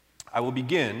I will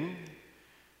begin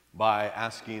by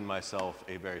asking myself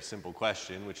a very simple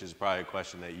question, which is probably a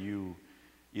question that you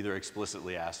either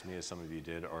explicitly asked me, as some of you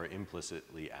did, or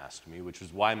implicitly asked me, which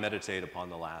was why meditate upon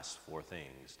the last four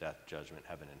things: death, judgment,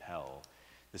 heaven, and hell.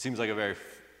 This seems like a very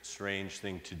strange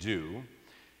thing to do.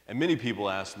 And many people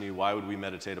ask me, why would we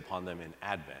meditate upon them in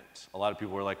Advent? A lot of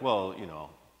people were like, well,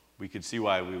 we could see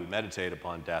why we would meditate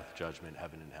upon death, judgment,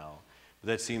 heaven, and hell. But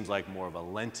that seems like more of a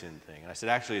Lenten thing. And I said,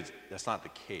 actually, that's not the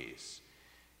case.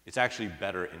 It's actually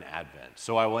better in Advent.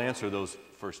 So I will answer those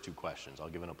first two questions. I'll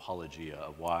give an apologia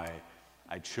of why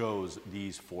I chose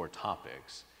these four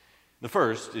topics. The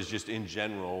first is just in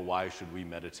general, why should we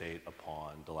meditate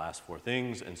upon the last four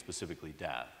things, and specifically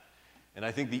death? And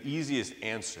I think the easiest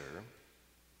answer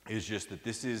is just that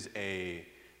this is a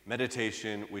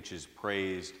meditation which is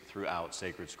praised throughout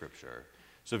sacred scripture.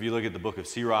 So if you look at the book of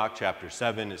Sirach, chapter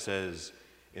 7, it says,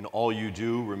 "In all you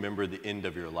do, remember the end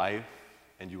of your life,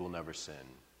 and you will never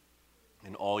sin."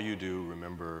 In all you do,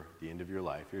 remember the end of your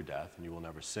life, your death, and you will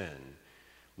never sin.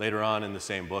 Later on in the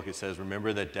same book, it says,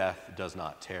 "Remember that death does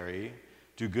not tarry.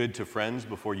 Do good to friends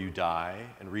before you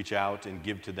die, and reach out and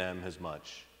give to them as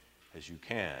much as you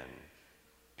can."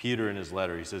 Peter, in his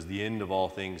letter, he says, "The end of all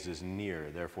things is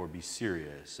near. Therefore be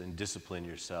serious and discipline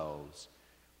yourselves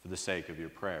for the sake of your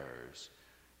prayers."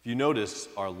 If you notice,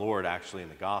 our Lord actually in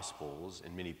the Gospels,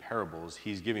 in many parables,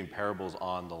 he's giving parables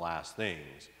on the last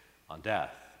things, on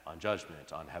death, on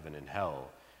judgment, on heaven and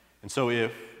hell. And so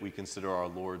if we consider our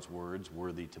Lord's words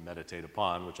worthy to meditate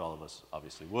upon, which all of us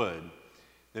obviously would,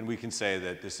 then we can say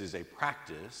that this is a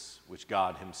practice which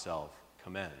God himself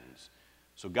commends.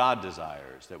 So God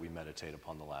desires that we meditate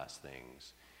upon the last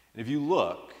things. And if you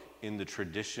look in the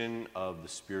tradition of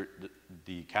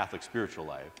the Catholic spiritual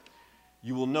life,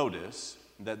 you will notice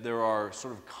that there are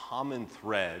sort of common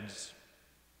threads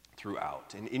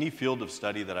throughout. In any field of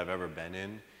study that I've ever been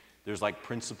in, there's like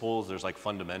principles, there's like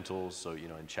fundamentals. So,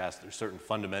 in chess, there's certain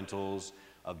fundamentals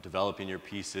of developing your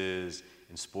pieces.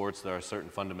 In sports, there are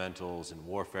certain fundamentals. In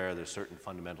warfare, there's certain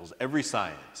fundamentals. Every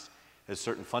science has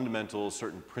certain fundamentals,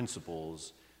 certain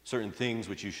principles, certain things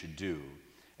which you should do.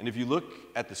 And if you look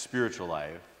at the spiritual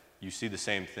life, you see the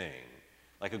same thing.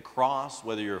 Like across,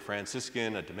 whether you're a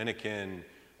Franciscan, a Dominican,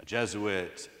 a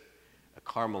Jesuit, a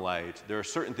Carmelite, there are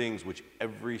certain things which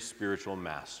every spiritual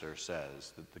master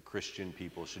says that the Christian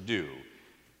people should do.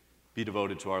 Be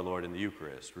devoted to our Lord in the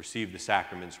Eucharist, receive the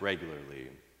sacraments regularly,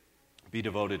 be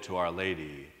devoted to Our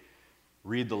Lady,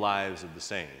 read the lives of the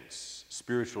saints,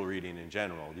 spiritual reading in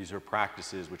general. These are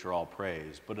practices which are all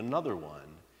praised. But another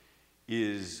one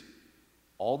is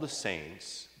all the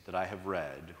saints that I have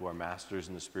read who are masters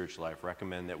in the spiritual life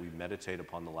recommend that we meditate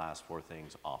upon the last four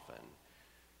things often.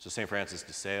 So St. Francis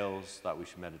de Sales thought we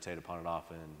should meditate upon it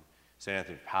often. St.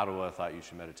 Anthony of Padua thought you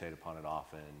should meditate upon it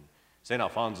often. St.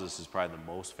 Alphonsus is probably the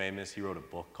most famous. He wrote a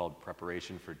book called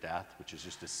Preparation for Death, which is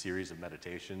just a series of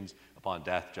meditations upon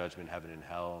death, judgment, heaven, and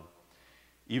hell.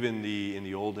 Even in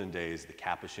the olden days, the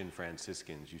Capuchin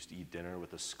Franciscans used to eat dinner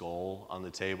with a skull on the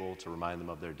table to remind them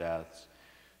of their deaths.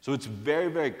 So it's very,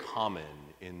 very common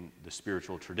in the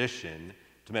spiritual tradition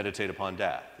to meditate upon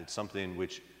death. It's something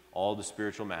which all the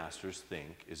spiritual masters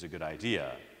think is a good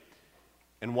idea.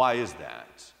 And why is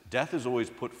that? Death is always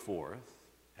put forth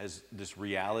as this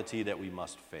reality that we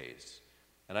must face.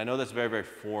 And I know that's very, very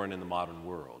foreign in the modern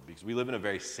world because we live in a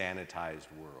very sanitized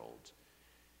world.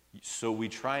 So we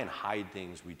try and hide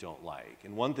things we don't like.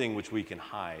 And one thing which we can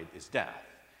hide is death.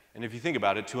 And if you think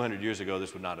about it, 200 years ago,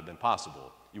 this would not have been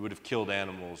possible. You would have killed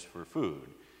animals for food.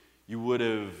 You would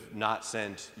have not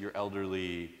sent your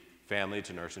elderly family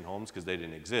to nursing homes because they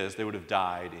didn't exist. They would have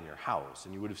died in your house,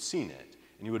 and you would have seen it,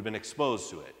 and you would have been exposed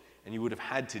to it, and you would have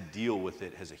had to deal with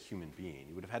it as a human being.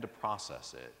 You would have had to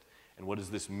process it. And what does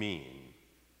this mean?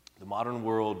 The modern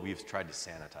world, we've tried to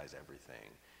sanitize everything.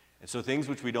 And so things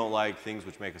which we don't like, things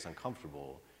which make us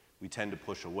uncomfortable, we tend to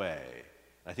push away.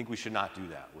 And I think we should not do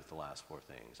that with the last four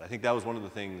things. I think that was one of the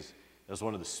things, that was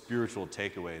one of the spiritual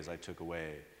takeaways I took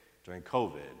away during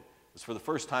COVID. Was for the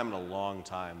first time in a long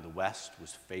time, the West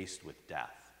was faced with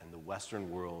death, and the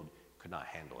Western world could not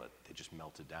handle it. They just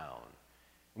melted down.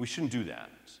 And we shouldn't do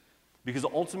that. Because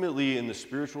ultimately, in the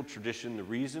spiritual tradition, the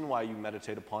reason why you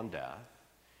meditate upon death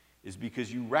is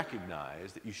because you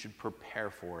recognize that you should prepare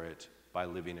for it by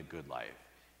living a good life.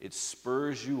 It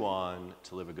spurs you on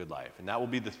to live a good life. And that will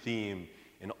be the theme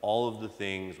in all of the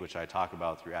things which I talk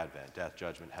about through Advent: death,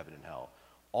 judgment, heaven, and hell.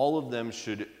 All of them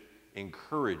should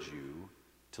encourage you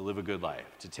to live a good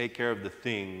life, to take care of the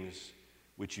things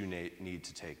which you need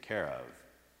to take care of.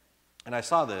 And I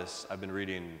saw this, I've been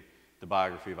reading the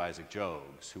biography of Isaac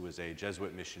Jogues, who was a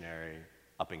Jesuit missionary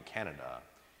up in Canada.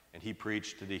 and he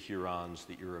preached to the Hurons,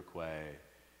 the Iroquois,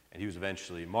 and he was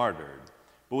eventually martyred.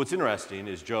 But what's interesting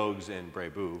is Jogues and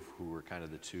Brebeuf, who were kind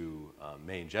of the two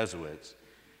main Jesuits,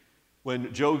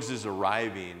 when Jogues is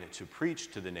arriving to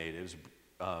preach to the natives,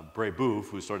 Brebeuf,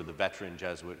 who's sort of the veteran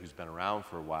Jesuit who's been around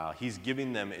for a while, he's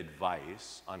giving them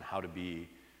advice on how to be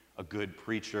a good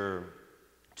preacher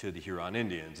to the Huron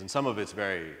Indians. And some of it's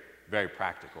very, very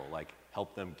practical, like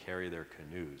help them carry their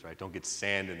canoes, right? Don't get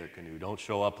sand in their canoe. Don't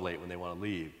show up late when they want to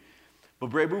leave. But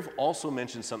Brebeuf also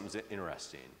mentions something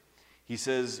interesting. He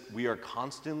says, we are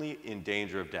constantly in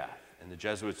danger of death, and the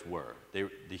Jesuits were.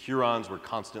 The Hurons were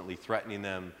constantly threatening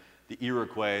them. The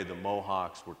Iroquois, the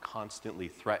Mohawks were constantly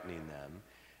threatening them.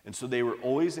 And so they were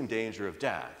always in danger of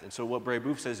death. And so what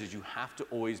Brebeuf says is you have to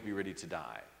always be ready to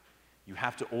die. You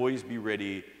have to always be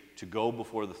ready to go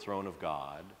before the throne of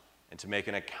God and to make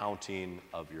an accounting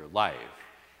of your life.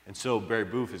 And so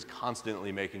Brebeuf is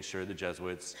constantly making sure the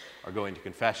Jesuits are going to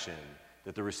confession,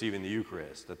 that they're receiving the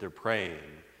Eucharist, that they're praying,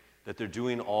 that they're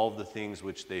doing all the things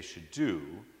which they should do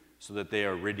so that they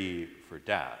are ready for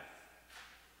death.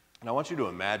 And I want you to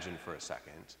imagine for a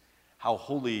second how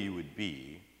holy you would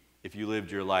be if you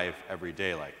lived your life every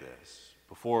day like this.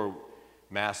 Before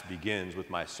Mass begins with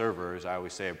my servers, I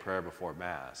always say a prayer before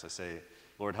Mass. I say,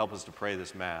 Lord, help us to pray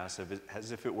this Mass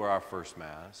as if it were our first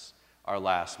Mass, our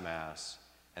last Mass,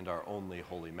 and our only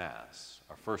Holy Mass.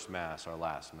 Our first Mass, our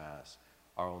last Mass,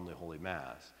 our only Holy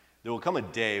Mass. There will come a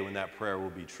day when that prayer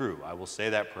will be true. I will say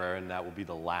that prayer, and that will be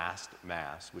the last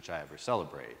Mass which I ever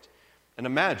celebrate. And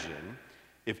imagine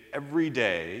if every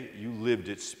day you lived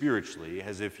it spiritually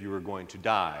as if you were going to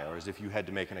die, or as if you had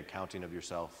to make an accounting of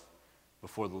yourself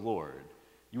before the Lord.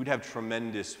 You would have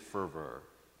tremendous fervor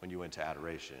when you went to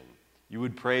adoration. You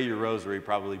would pray your rosary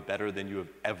probably better than you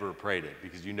have ever prayed it,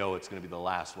 because you know it's going to be the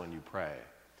last one you pray.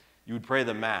 You would pray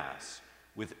the Mass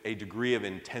with a degree of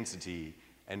intensity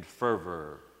and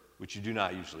fervor which you do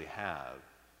not usually have.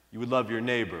 You would love your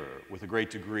neighbor with a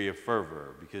great degree of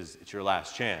fervor because it's your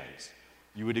last chance.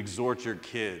 You would exhort your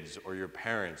kids or your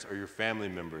parents or your family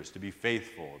members to be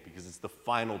faithful because it's the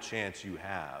final chance you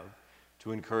have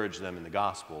to encourage them in the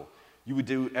gospel. You would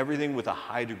do everything with a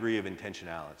high degree of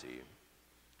intentionality,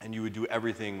 and you would do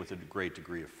everything with a great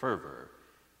degree of fervor.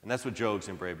 And that's what Jogues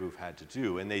and Brebeuf had to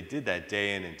do, and they did that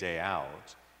day in and day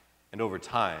out. And over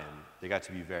time, they got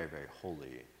to be very, very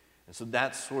holy. And so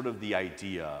that's sort of the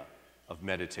idea of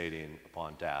meditating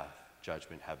upon death,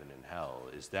 judgment, heaven, and hell,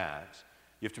 is that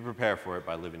you have to prepare for it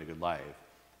by living a good life.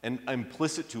 And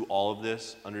implicit to all of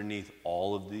this, underneath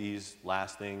all of these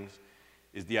last things,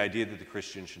 is the idea that the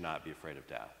Christian should not be afraid of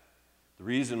death. The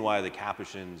reason why the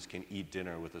Capuchins can eat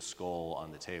dinner with a skull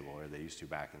on the table, or they used to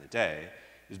back in the day,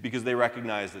 is because they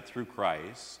recognized that through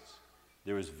Christ,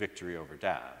 there was victory over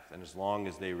death. And as long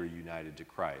as they were united to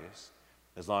Christ,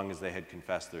 as long as they had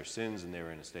confessed their sins and they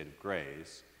were in a state of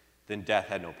grace, then death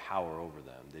had no power over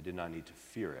them. They did not need to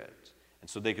fear it. And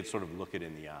so they could sort of look it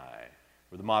in the eye,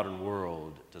 where the modern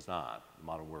world does not. The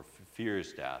modern world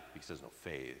fears death because there's no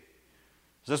faith.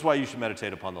 So that's why you should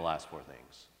meditate upon the last four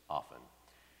things often.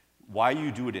 Why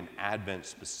you do it in Advent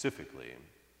specifically,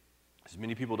 because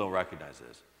many people don't recognize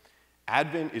this.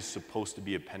 Advent is supposed to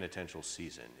be a penitential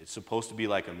season. It's supposed to be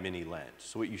like a mini Lent.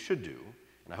 So what you should do,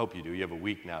 and I hope you do, you have a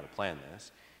week now to plan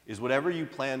this, is whatever you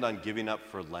planned on giving up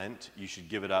for Lent, you should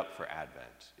give it up for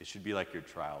Advent. It should be like your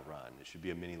trial run. It should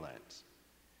be a mini Lent.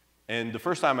 And the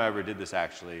first time I ever did this,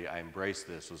 actually, I embraced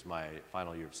this, was my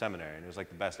final year of seminary, and it was like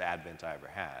the best Advent I ever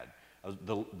had.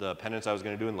 The penance I was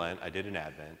going to do in Lent, I did in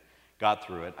Advent, got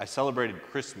through it. I celebrated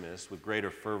Christmas with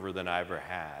greater fervor than I ever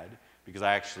had, because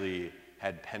I actually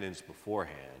had penance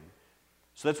beforehand.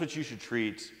 So that's what you should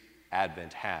treat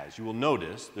Advent has. You will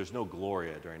notice there's no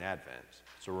Gloria during Advent.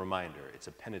 It's a reminder. It's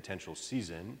a penitential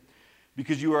season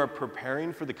because you are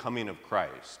preparing for the coming of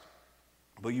Christ.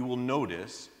 But you will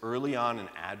notice early on in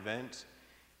Advent,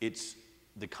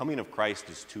 the coming of Christ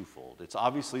is twofold. It's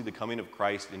obviously the coming of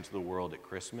Christ into the world at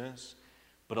Christmas,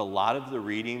 but a lot of the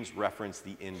readings reference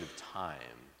the end of time.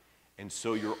 And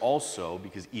so you're also,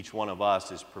 because each one of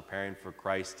us is preparing for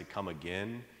Christ to come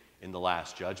again in the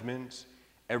last judgment,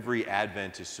 every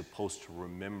Advent is supposed to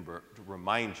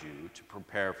remind you to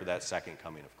prepare for that second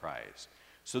coming of Christ.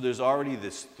 So there's already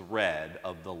this thread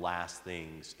of the last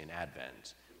things in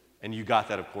Advent. And you got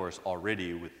that, of course,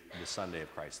 already with the Sunday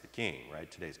of Christ the King,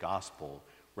 right? Today's gospel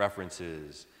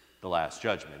references the last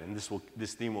judgment. And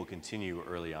this theme will continue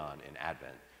early on in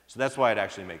Advent. So that's why it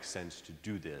actually makes sense to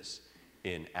do this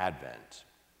in Advent.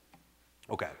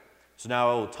 Okay, so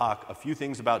now I'll talk a few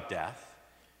things about death,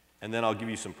 and then I'll give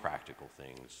you some practical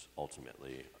things,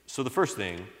 ultimately. So the first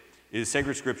thing is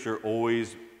Sacred Scripture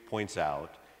always points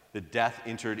out that death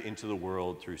entered into the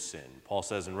world through sin. Paul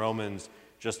says in Romans,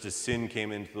 just as sin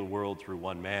came into the world through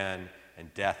one man,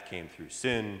 and death came through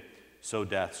sin, so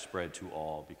death spread to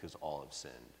all because all have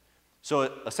sinned. So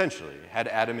essentially, had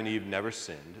Adam and Eve never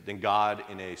sinned, then God,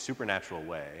 in a supernatural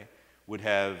way, would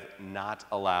have not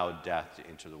allowed death to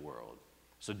enter the world.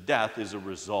 So death is a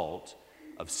result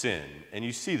of sin. And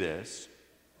you see this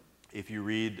if you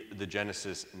read the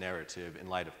Genesis narrative in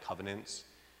light of covenants.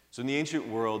 So in the ancient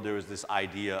world, there was this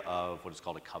idea of what is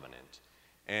called a covenant.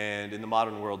 And in the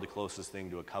modern world, the closest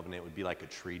thing to a covenant would be like a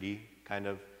treaty, kind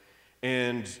of.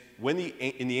 And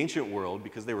in the ancient world,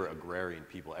 because they were agrarian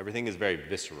people, everything is very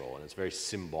visceral and it's very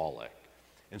symbolic.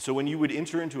 And so when you would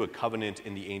enter into a covenant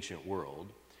in the ancient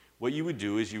world, what you would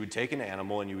do is you would take an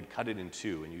animal and you would cut it in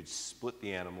two, and you'd split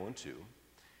the animal in two.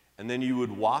 And then you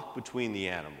would walk between the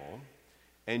animal,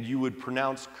 and you would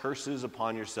pronounce curses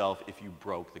upon yourself if you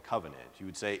broke the covenant. You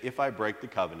would say, if I break the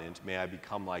covenant, may I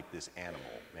become like this animal.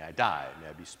 May I die. May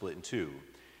I be split in two.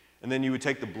 And then you would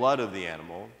take the blood of the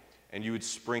animal, and you would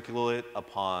sprinkle it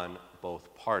upon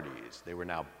both parties. They were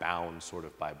now bound sort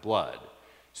of by blood.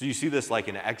 So you see this like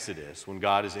in Exodus, when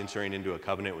God is entering into a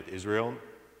covenant with Israel.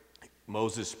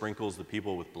 Moses sprinkles the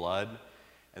people with blood,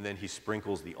 and then he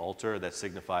sprinkles the altar that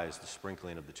signifies the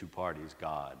sprinkling of the two parties,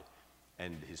 God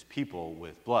and his people,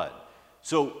 with blood.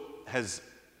 So, as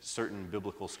certain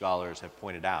biblical scholars have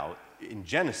pointed out, in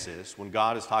Genesis, when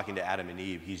God is talking to Adam and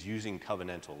Eve, he's using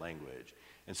covenantal language.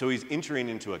 And so he's entering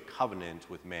into a covenant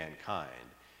with mankind.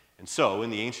 And so, in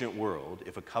the ancient world,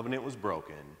 if a covenant was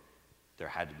broken, there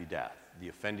had to be death. The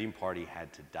offending party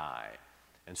had to die.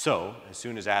 And so, as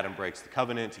soon as Adam breaks the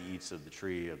covenant, he eats of the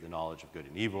tree of the knowledge of good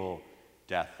and evil,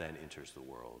 death then enters the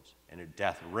world. And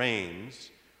death reigns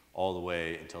all the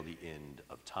way until the end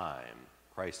of time.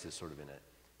 Christ is sort of in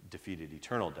a defeated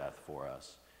eternal death for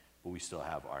us, but we still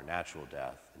have our natural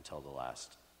death until the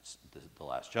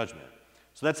last judgment.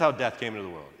 So that's how death came into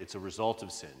the world. It's a result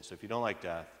of sin. So if you don't like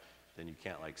death, then you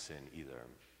can't like sin either.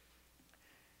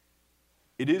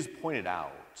 It is pointed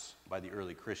out by the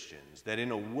early Christians that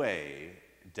in a way,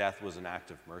 death was an act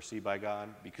of mercy by God,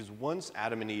 because once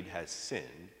Adam and Eve had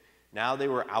sinned, now they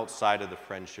were outside of the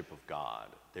friendship of God.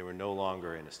 They were no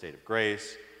longer in a state of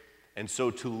grace. And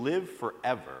so to live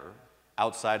forever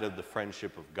outside of the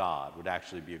friendship of God would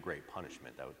actually be a great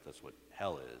punishment. That's what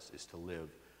hell is to live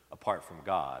apart from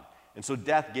God. And so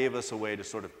death gave us a way to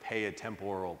sort of pay a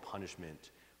temporal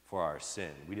punishment for our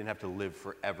sin. We didn't have to live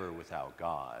forever without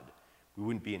God. We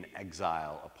wouldn't be in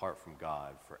exile apart from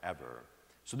God forever.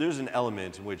 So there's an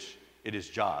element in which it is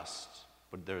just,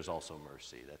 but there's also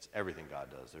mercy. That's everything God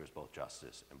does. There's both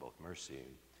justice and both mercy.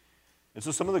 And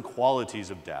so some of the qualities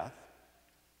of death,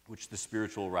 which the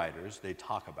spiritual writers, they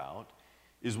talk about,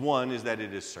 is that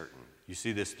it is certain. You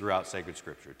see this throughout sacred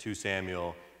scripture. 2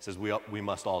 Samuel says we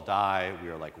must all die. We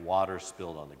are like water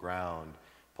spilled on the ground.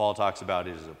 Paul talks about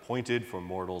it is appointed for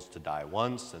mortals to die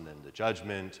once and then the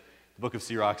judgment. The book of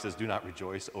Sirach says, do not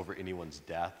rejoice over anyone's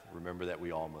death. Remember that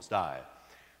we all must die.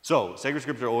 So sacred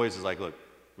scripture always is like, look,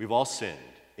 we've all sinned.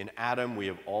 In Adam, we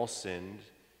have all sinned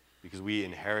because we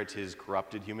inherit his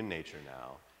corrupted human nature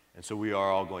now. And so we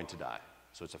are all going to die.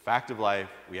 So it's a fact of life.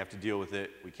 We have to deal with it.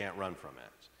 We can't run from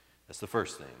it. That's the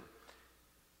first thing.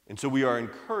 And so we are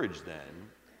encouraged then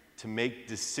to make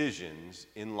decisions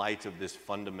in light of this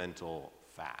fundamental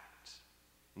fact.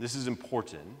 And this is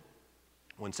important.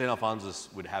 When St. Alphonsus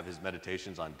would have his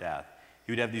meditations on death,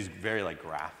 he would have these very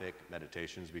graphic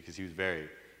meditations because he was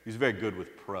very good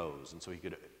with prose, and so he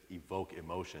could evoke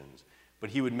emotions. But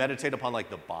he would meditate upon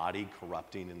the body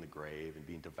corrupting in the grave and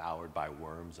being devoured by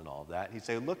worms and all of that. And he'd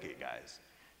say, look it, guys,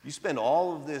 you spend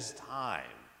all of this time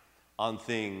on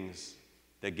things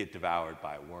that get devoured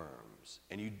by worms,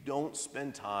 and you don't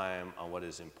spend time on what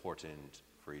is important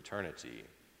for eternity.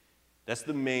 That's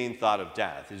the main thought of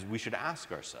death, is we should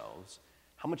ask ourselves,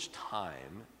 how much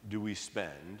time do we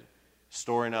spend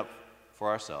storing up for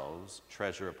ourselves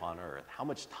treasure upon earth? How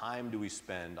much time do we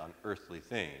spend on earthly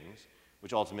things,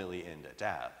 which ultimately end at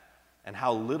death? And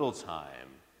how little time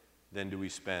then do we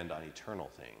spend on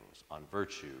eternal things, on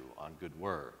virtue, on good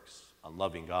works, on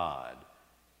loving God?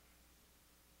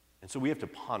 And so we have to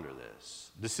ponder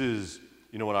this. This is,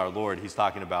 when our Lord, he's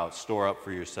talking about store up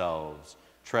for yourselves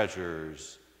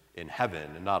treasures in heaven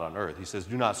and not on earth. He says,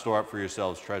 do not store up for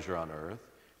yourselves treasure on earth,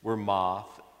 where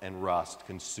moth and rust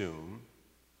consume,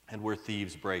 and where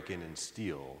thieves break in and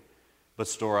steal, but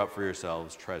store up for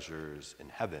yourselves treasures in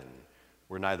heaven,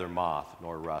 where neither moth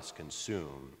nor rust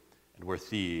consume, and where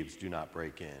thieves do not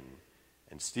break in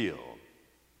and steal.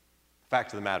 The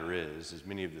fact of the matter is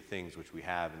many of the things which we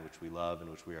have and which we love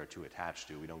and which we are too attached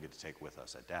to, we don't get to take with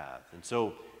us at death. And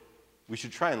so we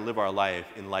should try and live our life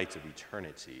in light of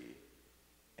eternity.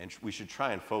 And we should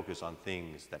try and focus on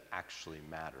things that actually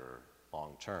matter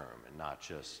long term and not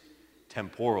just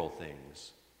temporal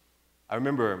things. I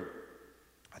remember,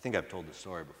 I think I've told this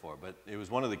story before, but it was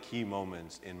one of the key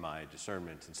moments in my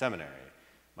discernment in seminary.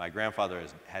 My grandfather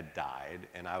had died,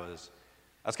 and I was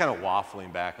kind of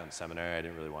waffling back on seminary. I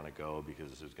didn't really want to go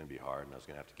because it was going to be hard, and I was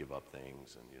going to have to give up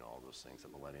things and, all those things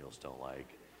that millennials don't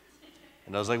like.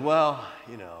 And I was like, well,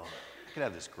 I could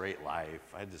have this great life.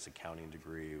 I had this accounting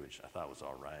degree, which I thought was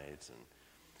all right. And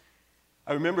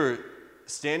I remember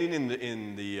standing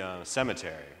in the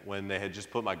cemetery when they had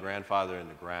just put my grandfather in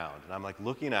the ground, and I'm like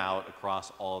looking out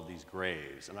across all of these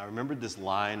graves, and I remembered this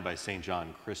line by St.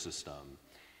 John Chrysostom.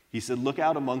 He said, "Look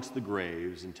out amongst the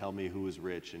graves and tell me who is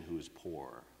rich and who is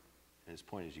poor." And his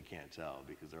point is you can't tell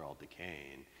because they're all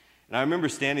decaying. And I remember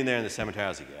standing there in the cemetery, I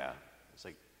was like, yeah. It's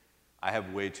like, I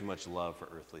have way too much love for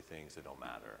earthly things that don't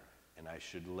matter. And I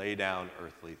should lay down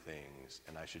earthly things,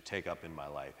 and I should take up in my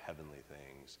life heavenly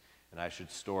things. And I should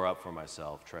store up for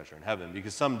myself treasure in heaven,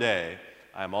 because someday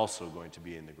I'm also going to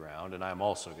be in the ground, and I'm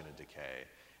also going to decay.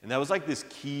 And that was like this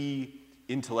key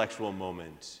intellectual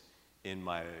moment in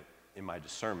my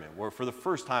discernment, where for the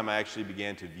first time I actually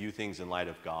began to view things in light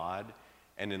of God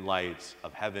and in light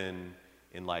of heaven,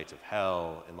 in light of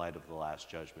hell, in light of the last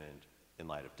judgment, in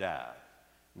light of death.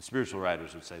 And spiritual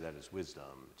writers would say that is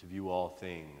wisdom, to view all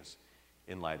things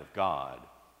in light of God.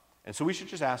 And so we should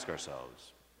just ask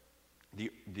ourselves,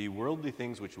 the worldly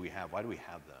things which we have, why do we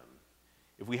have them?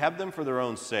 If we have them for their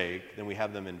own sake, then we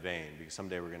have them in vain, because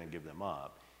someday we're going to give them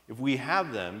up. If we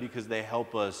have them because they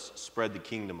help us spread the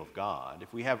kingdom of God,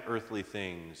 if we have earthly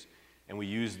things and we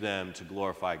use them to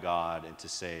glorify God and to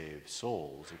save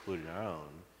souls, including our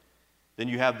own, then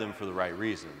you have them for the right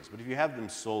reasons. But if you have them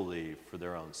solely for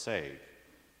their own sake,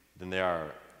 then they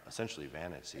are essentially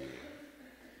vanity.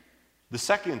 The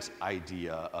second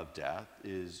idea of death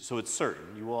is, so it's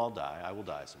certain, you will all die, I will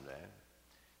die someday.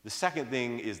 The second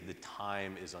thing is the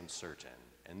time is uncertain.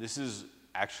 And this is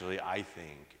actually, I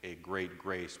think, a great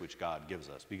grace which God gives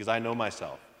us, because I know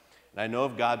myself. And I know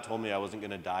if God told me I wasn't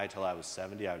going to die till I was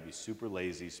 70, I would be super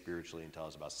lazy spiritually until I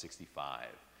was about 65.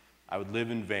 I would live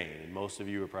in vain, and most of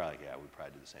you are probably like, yeah, we'd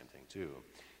probably do the same thing too.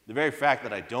 The very fact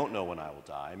that I don't know when I will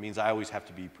die means I always have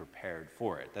to be prepared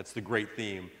for it. That's the great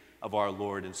theme of our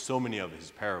Lord in so many of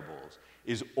his parables,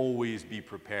 is always be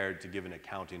prepared to give an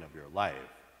accounting of your life.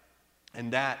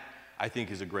 And that, I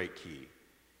think, is a great key,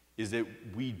 is that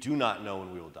we do not know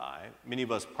when we will die. Many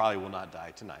of us probably will not die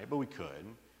tonight, but we could.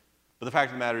 But the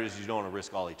fact of the matter is you don't want to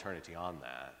risk all eternity on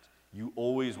that. You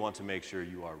always want to make sure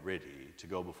you are ready to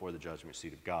go before the judgment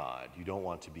seat of God. You don't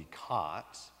want to be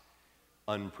caught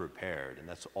unprepared. And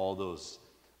that's all those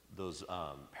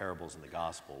parables in the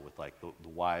gospel with like the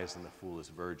wise and the foolish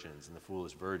virgins, and the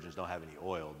foolish virgins don't have any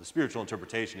oil. The spiritual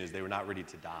interpretation is they were not ready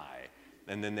to die,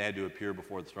 and then they had to appear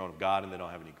before the throne of God, and they don't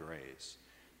have any grace.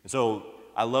 And so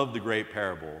I love the great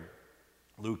parable,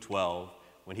 Luke 12,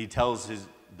 when he tells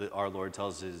our Lord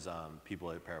tells his people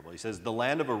a parable. He says, "The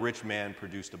land of a rich man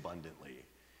produced abundantly,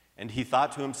 and he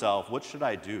thought to himself, 'What should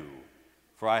I do?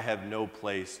 For I have no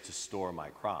place to store my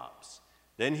crops.'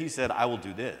 Then he said, 'I will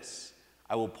do this.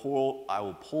 I will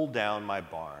pull down my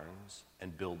barns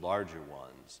and build larger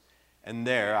ones, and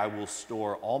there I will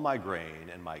store all my grain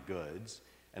and my goods,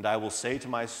 and I will say to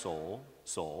my soul,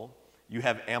 you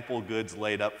have ample goods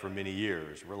laid up for many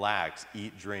years. Relax,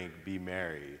 eat, drink, be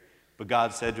merry.' But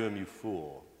God said to him, 'You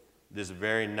fool, this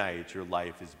very night your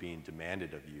life is being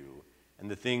demanded of you, and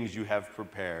the things you have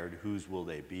prepared, whose will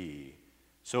they be?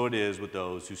 So it is with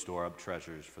those who store up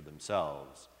treasures for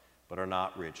themselves, but are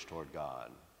not rich toward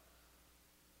God.'"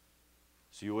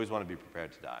 So you always want to be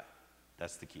prepared to die.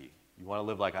 That's the key. You want to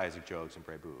live like Isaac Jogues and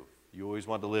pray boo. You always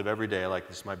want to live every day like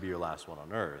this might be your last one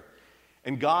on earth.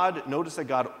 And notice that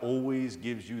God always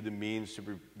gives you the means to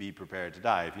be prepared to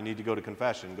die. If you need to go to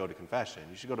confession, go to confession.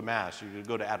 You should go to mass, you should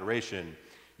go to adoration.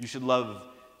 You should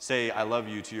say I love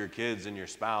you to your kids and your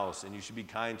spouse, and you should be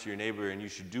kind to your neighbor, and you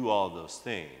should do all of those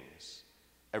things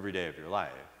every day of your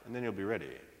life. And then you'll be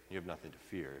ready. You have nothing to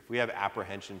fear. If we have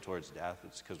apprehension towards death,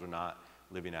 it's because we're not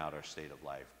living out our state of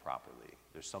life properly.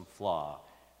 There's some flaw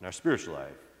in our spiritual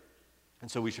life. And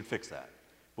so we should fix that.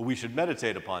 But we should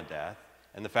meditate upon death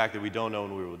and the fact that we don't know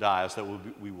when we will die, so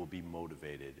that we will be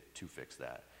motivated to fix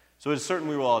that. So it's certain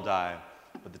we will all die,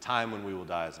 but the time when we will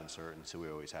die is uncertain, so we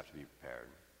always have to be prepared.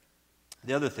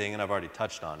 The other thing, and I've already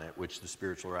touched on it, which the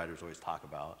spiritual writers always talk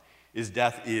about, is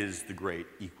death is the great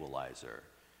equalizer.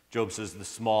 Job says the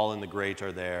small and the great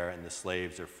are there, and the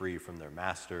slaves are free from their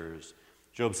masters.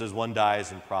 Job says one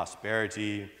dies in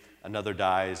prosperity, another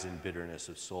dies in bitterness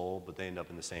of soul, but they end up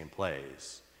in the same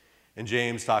place. And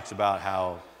James talks about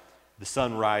how the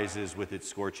sun rises with its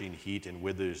scorching heat and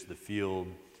withers the field.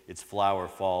 Its flower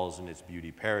falls and its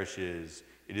beauty perishes.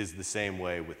 It is the same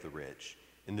way with the rich.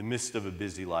 In the midst of a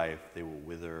busy life, they will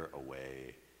wither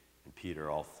away. And Peter,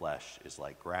 all flesh is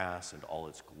like grass, and all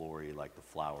its glory like the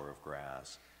flower of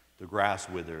grass. The grass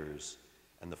withers,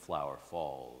 and the flower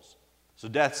falls. So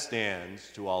death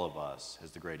stands to all of us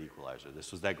as the great equalizer.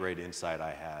 This was that great insight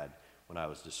I had when I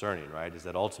was discerning, right? Is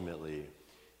that ultimately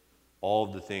all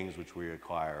of the things which we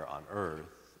acquire on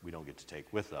earth, we don't get to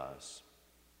take with us.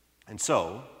 And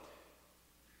so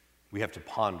we have to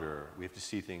ponder, we have to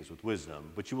see things with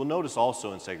wisdom. But you will notice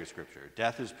also in sacred scripture,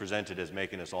 death is presented as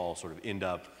making us all sort of end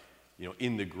up,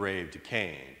 in the grave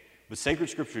decaying. But sacred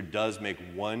scripture does make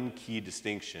one key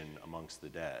distinction amongst the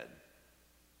dead.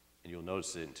 And you'll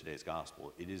notice it in today's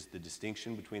gospel. It is the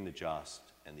distinction between the just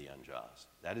and the unjust.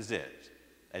 That is it.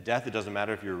 At death, it doesn't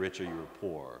matter if you're rich or you were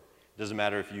poor. It doesn't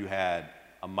matter if you had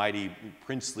a mighty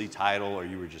princely title or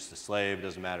you were just a slave. It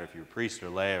doesn't matter if you were priest or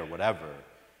lay or whatever.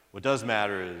 What does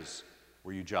matter is,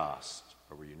 were you just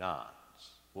or were you not?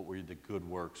 What were the good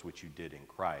works which you did in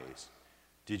Christ?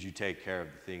 Did you take care of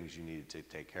the things you needed to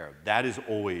take care of? That is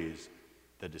always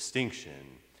the distinction.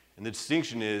 And the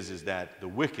distinction is that the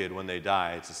wicked, when they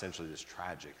die, it's essentially this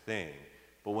tragic thing.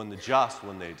 But when the just,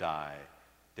 when they die,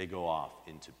 they go off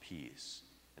into peace.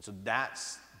 And so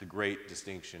that's the great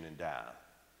distinction in death,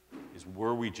 is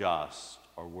were we just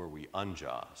or were we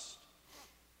unjust?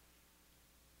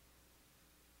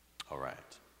 All right.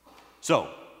 So,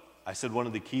 I said one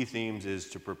of the key themes is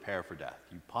to prepare for death.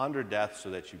 You ponder death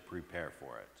so that you prepare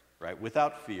for it, right?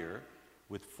 Without fear,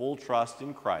 with full trust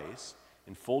in Christ,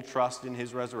 and full trust in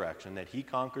his resurrection, that he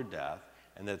conquered death,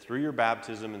 and that through your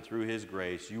baptism and through his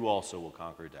grace, you also will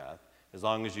conquer death, as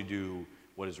long as you do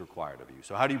what is required of you.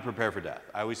 So how do you prepare for death?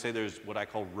 I always say there's what I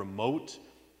call remote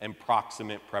and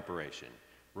proximate preparation.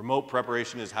 Remote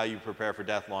preparation is how you prepare for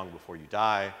death long before you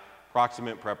die.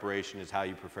 Proximate preparation is how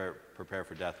you prepare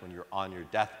for death when you're on your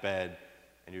deathbed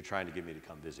and you're trying to get me to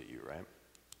come visit you, right?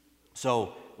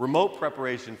 So remote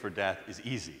preparation for death is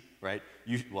easy, right?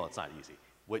 Well, it's not easy.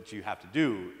 What you have to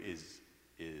do is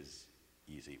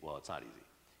easy. Well, it's not easy.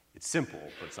 It's simple,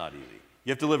 but it's not easy.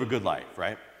 You have to live a good life,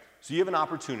 right? So you have an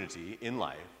opportunity in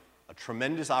life, a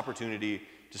tremendous opportunity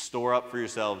to store up for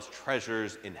yourselves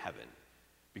treasures in heaven,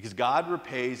 because God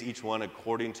repays each one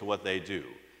according to what they do.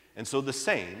 And so the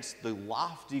saints, the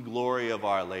lofty glory of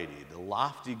Our Lady, the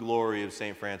lofty glory of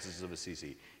St. Francis of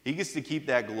Assisi, he gets to keep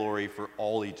that glory for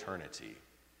all eternity.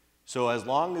 So as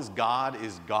long as God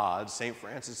is God, St.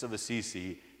 Francis of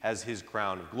Assisi has his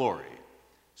crown of glory.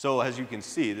 So as you can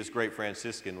see, this great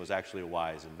Franciscan was actually a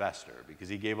wise investor, because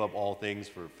he gave up all things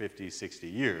for 50, 60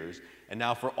 years, and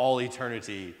now for all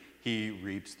eternity, he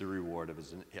reaps the reward of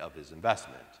his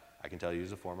investment. I can tell you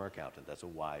as a former accountant, that's a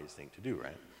wise thing to do,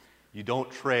 right? You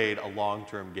don't trade a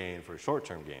long-term gain for a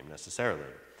short-term gain necessarily.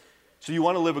 So you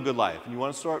want to live a good life, and you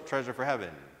want to store up treasure for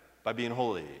heaven by being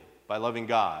holy, by loving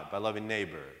God, by loving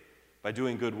neighbor, by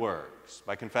doing good works,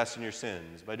 by confessing your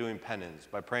sins, by doing penance,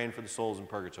 by praying for the souls in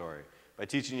purgatory, by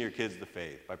teaching your kids the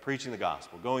faith, by preaching the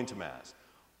gospel, going to Mass.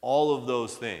 All of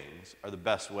those things are the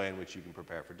best way in which you can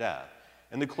prepare for death.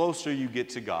 And the closer you get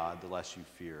to God, the less you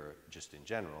fear just in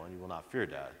general, and you will not fear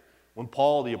death. When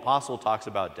Paul, the apostle, talks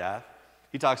about death,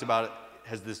 he talks about it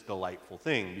as this delightful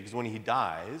thing, because when he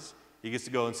dies, he gets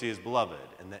to go and see his beloved,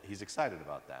 and that he's excited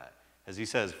about that. As he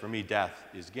says, for me, death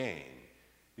is gain,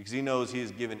 because he knows he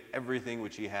has given everything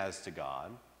which he has to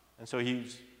God, and so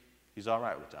he's all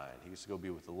right with dying. He gets to go be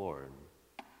with the Lord.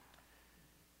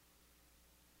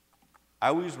 I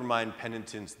always remind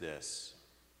penitents this: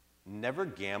 never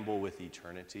gamble with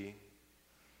eternity.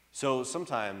 So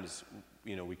sometimes,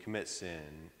 we commit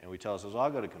sin, and we tell ourselves,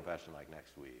 I'll go to confession like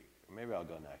next week, or maybe I'll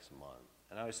go next month.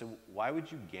 And I always say, why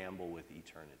would you gamble with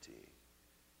eternity?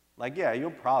 Like, yeah,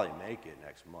 you'll probably make it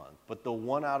next month, but the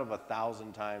 1 out of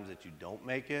 1,000 times that you don't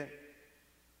make it,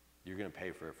 you're going to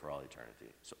pay for it for all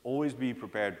eternity. So always be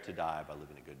prepared to die by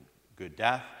living a good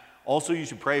death. Also, you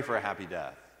should pray for a happy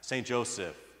death. St.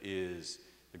 Joseph is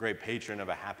the great patron of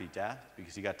a happy death,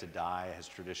 because he got to die, as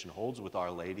tradition holds, with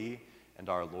Our Lady and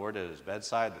our Lord at his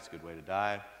bedside. That's a good way to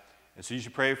die. And so you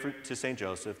should pray to St.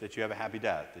 Joseph that you have a happy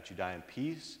death, that you die in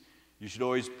peace. You should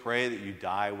always pray that you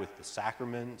die with the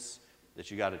sacraments, that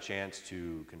you got a chance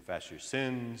to confess your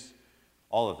sins,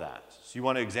 all of that. So you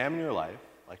want to examine your life.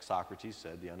 Like Socrates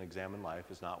said, the unexamined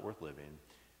life is not worth living.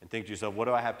 And think to yourself, what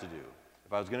do I have to do?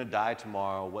 If I was going to die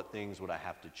tomorrow, what things would I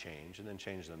have to change? And then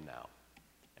change them now.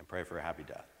 And pray for a happy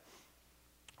death.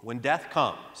 When death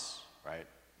comes, right,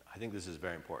 I think this is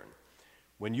very important.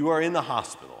 When you are in the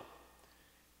hospital,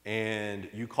 and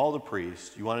you call the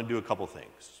priest, you want to do a couple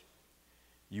things.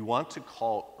 You want to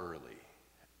call early.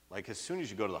 Like as soon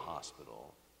as you go to the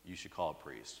hospital, you should call a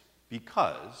priest.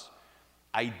 Because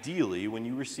ideally, when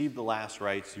you receive the last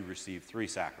rites, you receive 3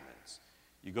 sacraments.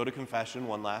 You go to confession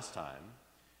one last time.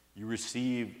 You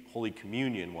receive Holy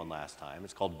Communion one last time.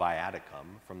 It's called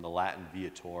viaticum, from the Latin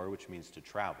viator, which means to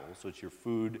travel. So it's your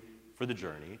food for the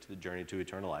journey to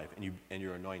eternal life, and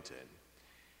you're anointed.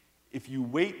 If you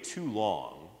wait too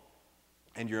long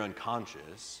and you're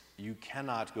unconscious, you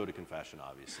cannot go to confession,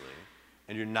 obviously,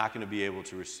 and you're not going to be able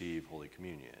to receive Holy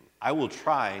Communion. I will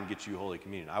try and get you Holy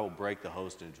Communion. I will break the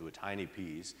host into a tiny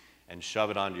piece and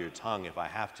shove it onto your tongue if I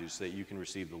have to, so that you can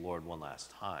receive the Lord one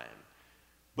last time.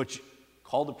 But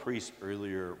call the priest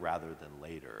earlier rather than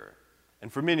later.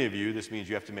 And for many of you, this means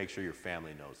you have to make sure your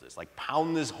family knows this. Like,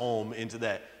 pound this home into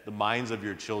the minds of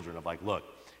your children of like, look,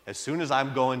 as soon as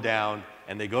I'm going down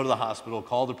and they go to the hospital,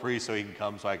 call the priest so he can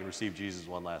come so I can receive Jesus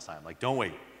one last time. Like, don't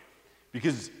wait.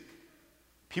 Because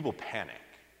people panic.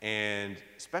 And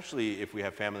especially if we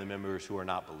have family members who are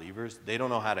not believers, they don't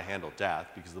know how to handle death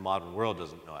because the modern world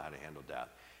doesn't know how to handle death.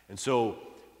 And so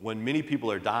when many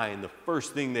people are dying, the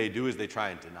first thing they do is they try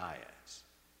and deny it.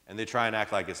 And they try and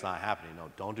act like it's not happening.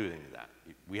 No, don't do anything to that.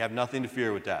 We have nothing to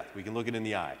fear with death. We can look it in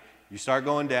the eye. You start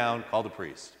going down, call the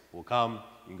priest. We'll come.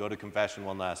 You can go to confession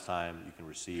one last time. You can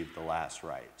receive the last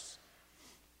rites.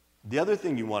 The other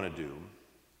thing you want to do,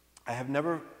 I have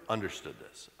never understood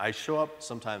this. I show up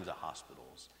sometimes at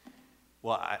hospitals.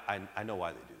 Well, I know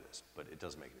why they do this, but it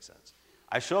doesn't make any sense.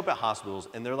 I show up at hospitals,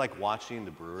 and they're like watching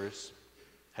the brewers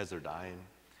as they're dying.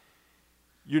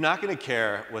 You're not going to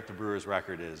care what the brewer's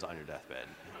record is on your deathbed.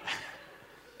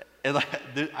 And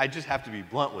I just have to be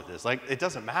blunt with this. Like, it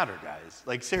doesn't matter, guys.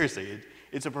 Like, seriously,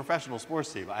 it's a professional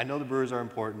sports team. I know the Brewers are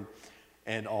important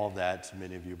and all of that to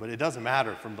many of you, but it doesn't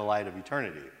matter from the light of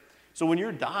eternity. So when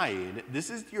you're dying, this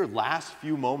is your last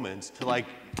few moments to, like,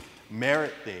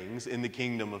 merit things in the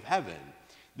kingdom of heaven.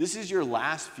 This is your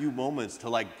last few moments to,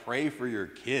 like, pray for your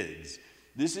kids.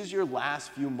 This is your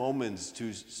last few moments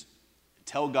to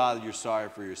tell God you're sorry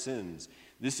for your sins.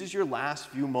 This is your last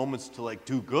few moments to, like,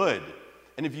 do good.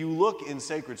 And if you look in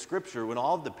sacred scripture, when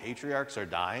all of the patriarchs are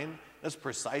dying, that's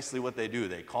precisely what they do.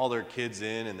 They call their kids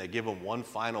in and they give them one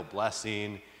final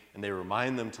blessing and they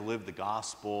remind them to live the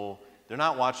gospel. They're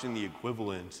not watching the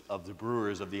equivalent of the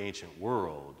brewers of the ancient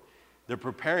world. They're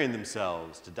preparing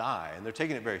themselves to die, and they're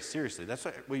taking it very seriously. That's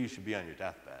what you should be on your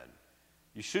deathbed.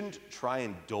 You shouldn't try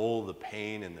and dull the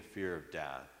pain and the fear of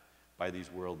death by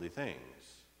these worldly things.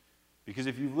 Because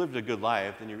if you've lived a good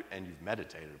life and you've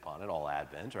meditated upon it all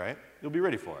Advent, right, you'll be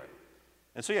ready for it.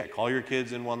 And so, yeah, call your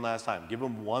kids in one last time. Give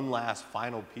them one last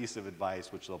final piece of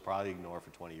advice, which they'll probably ignore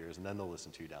for 20 years, and then they'll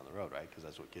listen to you down the road, right? Because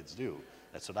that's what kids do.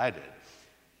 That's what I did.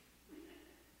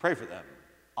 Pray for them.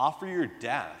 Offer your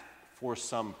death for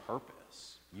some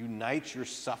purpose. Unite your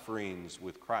sufferings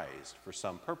with Christ for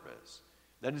some purpose.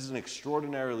 That is an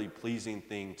extraordinarily pleasing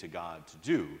thing to God to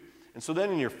do. And so then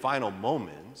in your final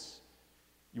moments,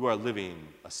 you are living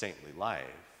a saintly life,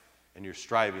 and you're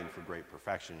striving for great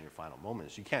perfection in your final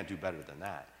moments. You can't do better than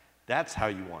that. That's how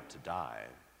you want to die.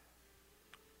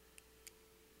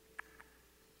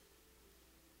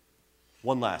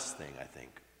 One last thing, I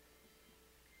think.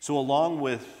 So along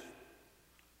with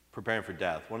preparing for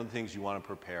death, one of the things you want to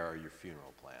prepare are your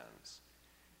funeral plans.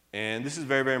 And this is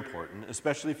very, very important,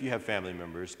 especially if you have family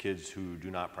members, kids who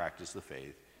do not practice the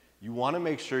faith. You want to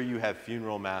make sure you have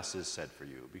funeral masses said for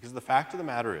you, because the fact of the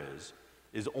matter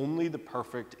is only the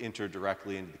perfect enter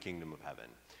directly into the kingdom of heaven.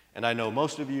 And I know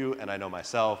most of you, and I know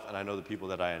myself, and I know the people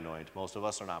that I anoint. Most of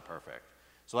us are not perfect.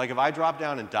 So like if I drop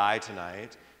down and die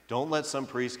tonight, don't let some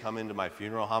priest come into my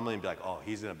funeral homily and be like, oh,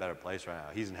 he's in a better place right now.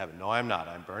 He's in heaven. No, I'm not.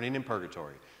 I'm burning in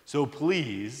purgatory. So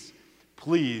please,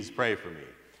 please pray for me.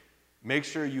 Make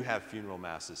sure you have funeral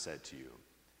masses said to you.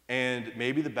 And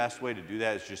maybe the best way to do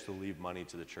that is just to leave money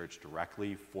to the church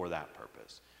directly for that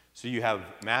purpose. So you have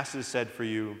masses said for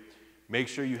you. Make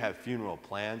sure you have funeral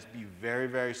plans. Be very,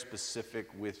 very specific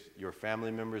with your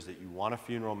family members that you want a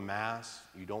funeral mass.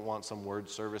 You don't want some word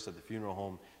service at the funeral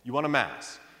home. You want a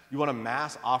mass. You want a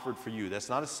mass offered for you. That's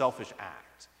not a selfish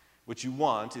act. What you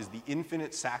want is the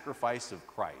infinite sacrifice of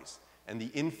Christ and the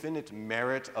infinite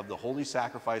merit of the holy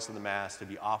sacrifice of the mass to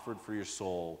be offered for your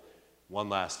soul one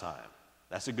last time.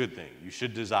 That's a good thing. You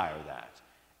should desire that.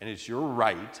 And it's your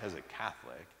right as a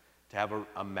Catholic to have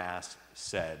a mass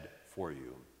said for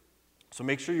you. So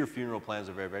make sure your funeral plans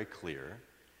are very, very clear.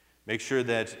 Make sure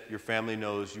that your family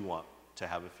knows you want to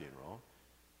have a funeral.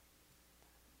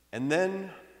 And then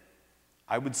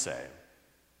I would say,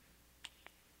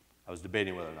 I was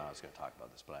debating whether or not I was going to talk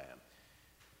about this, but I am.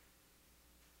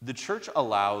 The church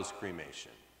allows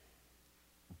cremation,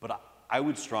 but I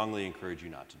would strongly encourage you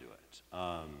not to do it.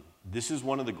 This is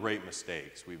one of the great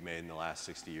mistakes we've made in the last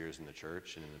 60 years in the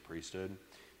church and in the priesthood,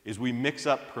 is we mix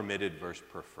up permitted versus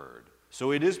preferred.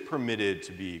 So it is permitted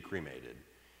to be cremated,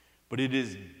 but it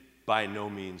is by no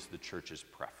means the church's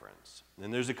preference.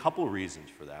 And there's a couple reasons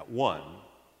for that. One,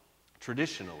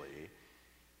 traditionally,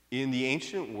 in the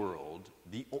ancient world,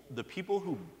 the people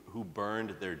who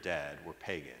burned their dead were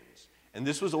pagans. And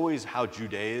this was always how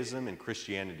Judaism and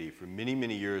Christianity for many,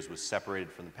 many years was separated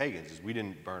from the pagans, is we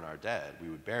didn't burn our dead, we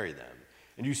would bury them.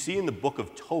 And you see in the book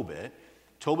of Tobit,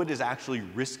 Tobit is actually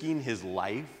risking his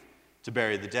life to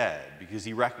bury the dead because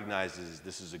he recognizes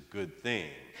this is a good thing.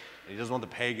 And he doesn't want the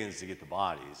pagans to get the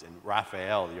bodies. And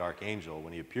Raphael, the archangel,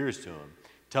 when he appears to him,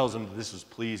 tells him that this is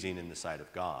pleasing in the sight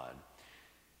of God.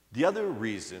 The other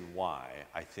reason why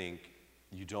I think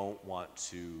you don't want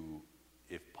to,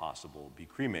 if possible, be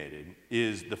cremated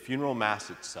is the funeral mass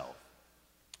itself.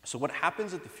 So what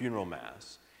happens at the funeral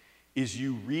mass is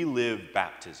you relive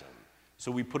baptism.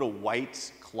 So we put a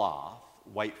white cloth,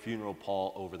 white funeral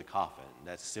pall over the coffin.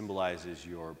 That symbolizes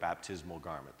your baptismal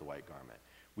garment, the white garment.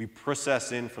 We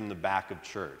process in from the back of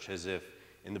church, as if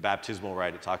in the baptismal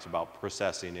rite it talks about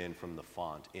processing in from the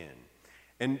font in.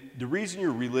 And the reason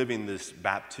you're reliving this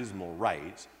baptismal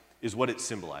rite is what it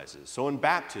symbolizes. So in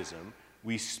baptism,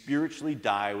 we spiritually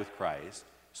die with Christ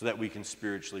so that we can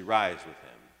spiritually rise with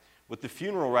him. What the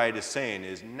funeral rite is saying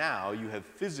is now you have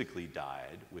physically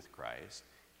died with Christ,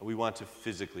 and we want to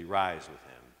physically rise with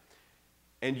him.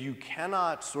 And you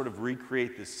cannot sort of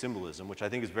recreate this symbolism, which I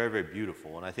think is very, very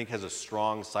beautiful, and I think has a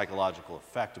strong psychological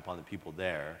effect upon the people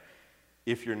there,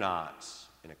 if you're not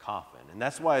in a coffin. And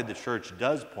that's why the church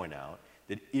does point out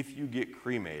that if you get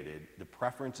cremated, the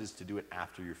preference is to do it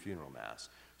after your funeral mass.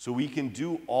 So we can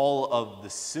do all of the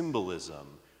symbolism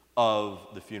of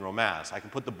the funeral mass. I can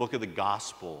put the book of the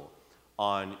gospel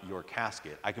on your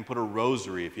casket. I can put a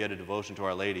rosary, if you had a devotion to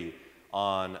Our Lady,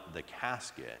 on the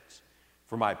casket.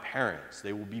 For my parents,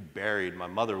 they will be buried, my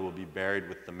mother will be buried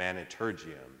with the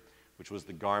maniturgium, which was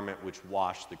the garment which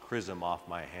washed the chrism off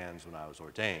my hands when I was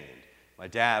ordained. My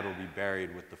dad will be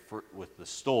buried with the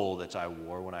stole that I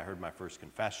wore when I heard my first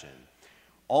confession.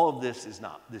 All of this is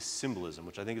not, this symbolism,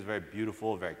 which I think is very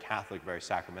beautiful, very Catholic, very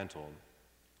sacramental,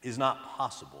 is not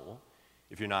possible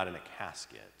if you're not in a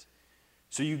casket.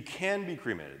 So you can be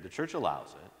cremated. The church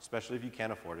allows it, especially if you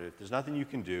can't afford it. If there's nothing you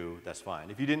can do, that's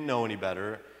fine. If you didn't know any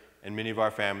better, and many of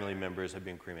our family members have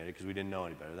been cremated because we didn't know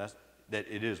any better, that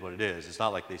it is what it is. It's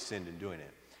not like they sinned in doing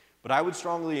it. But I would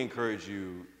strongly encourage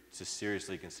you to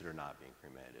seriously consider not being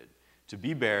cremated, to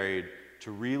be buried,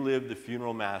 to relive the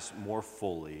funeral mass more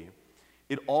fully.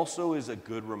 It also is a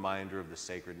good reminder of the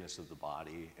sacredness of the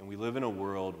body, and we live in a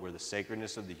world where the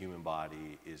sacredness of the human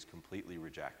body is completely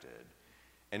rejected.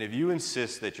 And if you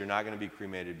insist that you're not going to be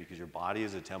cremated because your body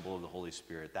is a temple of the Holy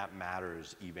Spirit, that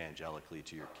matters evangelically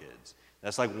to your kids.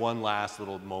 That's like one last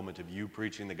little moment of you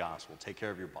preaching the gospel. Take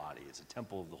care of your body. It's a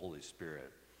temple of the Holy Spirit.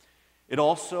 It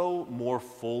also more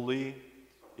fully,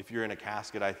 if you're in a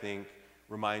casket, I think,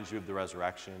 reminds you of the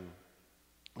resurrection.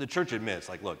 The church admits,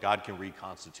 like, look, God can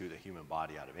reconstitute a human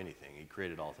body out of anything. He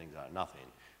created all things out of nothing.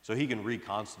 So he can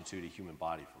reconstitute a human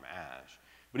body from ash.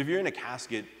 But if you're in a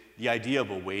casket, the idea of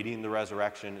awaiting the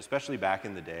resurrection, especially back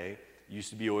in the day, used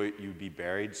to be you'd be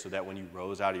buried so that when you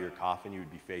rose out of your coffin, you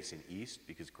would be facing east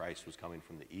because Christ was coming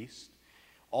from the east.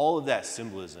 All of that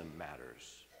symbolism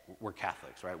matters. We're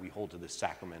Catholics, right? We hold to this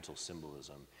sacramental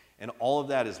symbolism. And all of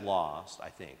that is lost, I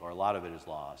think, or a lot of it is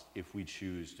lost if we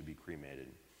choose to be cremated.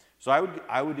 So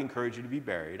I would encourage you to be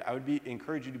buried. I would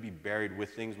encourage you to be buried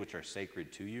with things which are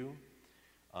sacred to you.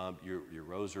 Your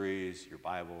rosaries, your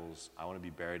Bibles. I want to be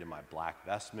buried in my black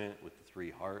vestment with the 3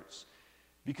 hearts.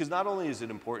 Because not only is it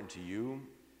important to you,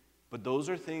 but those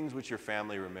are things which your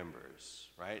family remembers,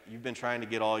 right? You've been trying to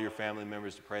get all your family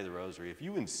members to pray the rosary. If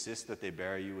you insist that they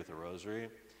bury you with a rosary,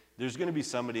 there's going to be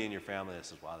somebody in your family that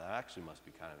says, wow, that actually must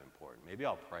be kind of important. Maybe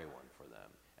I'll pray one for them.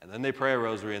 And then they pray a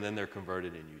rosary, and then they're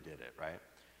converted, and you did it, right?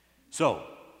 So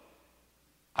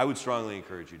I would strongly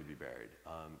encourage you to be buried.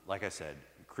 Like I said,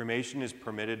 cremation is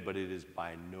permitted, but it is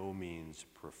by no means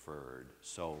preferred.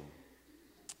 So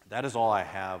that is all I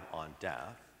have on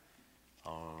death.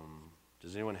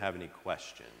 Does anyone have any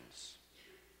questions?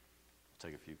 I'll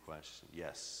take a few questions.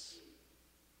 Yes.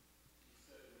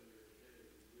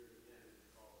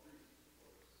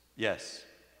 Yes.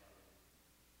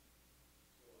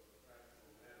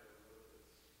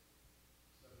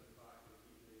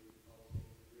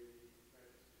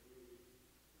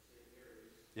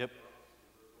 Yep.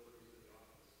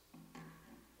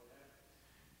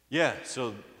 Yeah,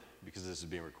 so because this is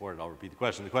being recorded, I'll repeat the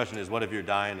question. The question is, what if you're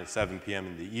dying at 7 p.m.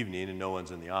 in the evening and no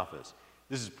one's in the office?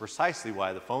 This is precisely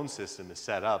why the phone system is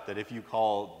set up, that if you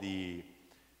call the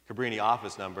Cabrini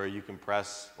office number, you can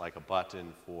press like a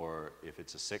button for if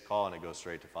it's a sick call, and it goes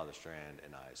straight to Father Strand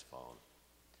and I's phone.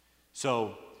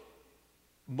 So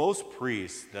most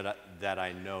priests that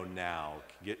I know now,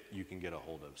 you can get a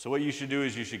hold of. So what you should do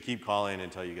is you should keep calling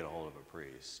until you get a hold of a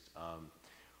priest.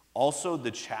 Also,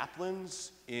 the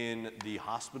chaplains in the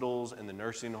hospitals and the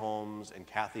nursing homes and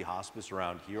Catholic hospice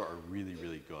around here are really,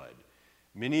 really good.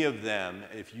 Many of them,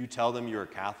 if you tell them you're a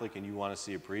Catholic and you want to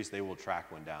see a priest, they will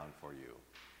track one down for you.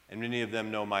 And many of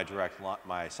them know my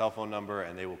cell phone number,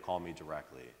 and they will call me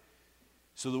directly.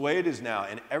 So the way it is now,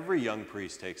 and every young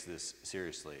priest takes this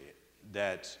seriously,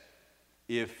 that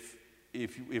if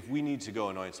we need to go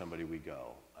anoint somebody, we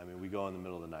go. I mean, we go in the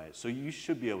middle of the night. So you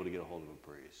should be able to get a hold of a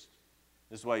priest.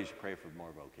 This is why you should pray for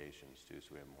more vocations, too, so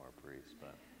we have more priests.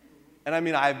 And I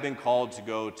mean, I've been called to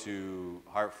go to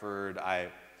Hartford.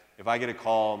 If I get a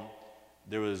call,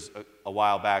 there was a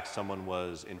while back, someone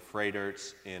was in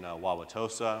Freighterts in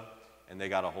Wauwatosa, and they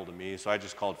got a hold of me. So I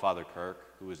just called Father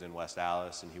Kirk, who was in West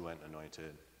Allis, and he went and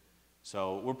anointed.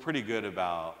 So we're pretty good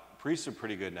priests are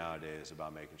pretty good nowadays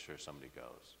about making sure somebody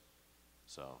goes.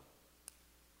 So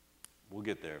we'll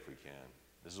get there if we can.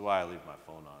 This is why I leave my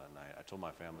phone on at night. I told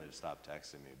my family to stop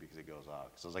texting me because it goes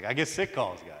off. So I was like, I get sick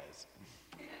calls, guys.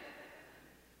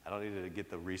 I don't need to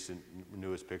get the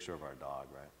newest picture of our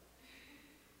dog, right?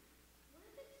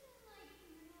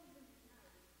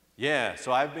 Yeah,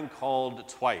 so I've been called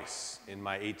twice in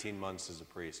my 18 months as a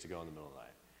priest to go in the middle of the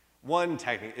night. One,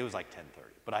 technically, it was like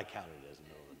 10:30, but I counted it as the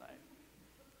middle of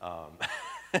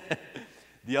the night.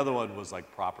 The other one was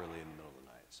like properly in the middle of the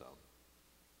night, so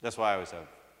that's why I always have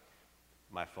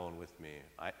my phone with me.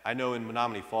 I know in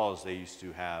Menominee Falls, they used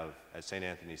to have, at St.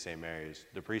 Anthony, St. Mary's,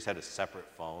 the priest had a separate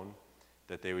phone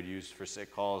that they would use for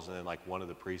sick calls, and then like one of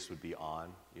the priests would be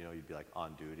on, you'd be like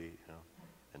on duty,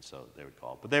 and so they would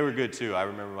call. But they were good too. I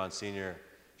remember Monsignor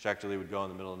Schechterly would go in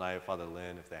the middle of the night, Father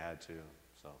Lynn if they had to.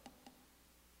 So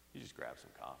you just grab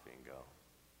some coffee and go.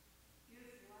 Is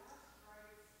last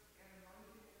rites and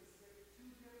anointing of the sick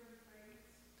two different things?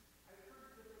 I've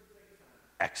heard different things on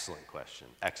it. Excellent question.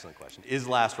 Excellent question. Is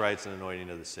last rites and anointing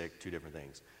of the sick two different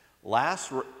things?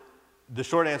 The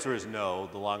short answer is no.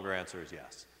 The longer answer is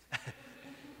yes.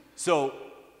 So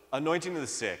anointing of the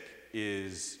sick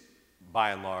is,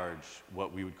 by and large,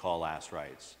 what we would call last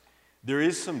rites. There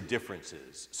is some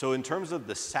differences. So in terms of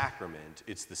the sacrament,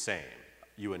 it's the same.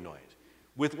 You anoint.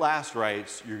 With last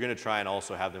rites, you're going to try and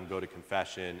also have them go to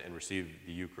confession and receive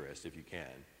the Eucharist if you can.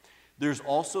 There's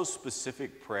also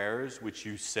specific prayers which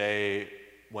you say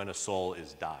when a soul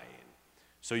is dying.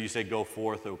 So you say, "Go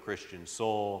forth, O Christian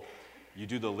soul." You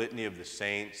do the litany of the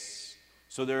saints.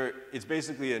 So it's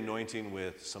basically anointing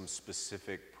with some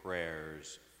specific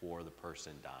prayers for the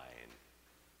person dying.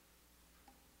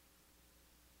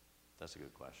 That's a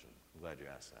good question. I'm glad you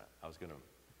asked that.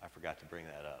 I forgot to bring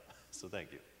that up. So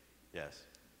thank you. Yes.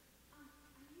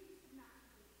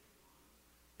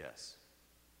 Yes.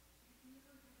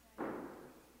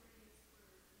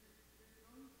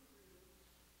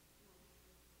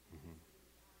 Mm-hmm.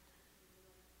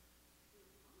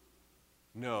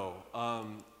 No.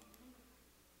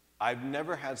 I've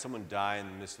never had someone die in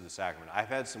the midst of the sacrament. I've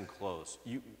had some close.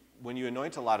 When you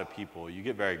anoint a lot of people, you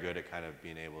get very good at kind of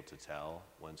being able to tell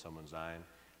when someone's dying.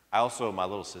 My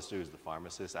little sister, who's the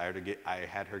pharmacist, I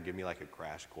had her give me like a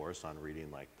crash course on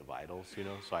reading like the vitals,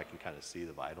 so I can kind of see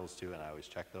the vitals too, and I always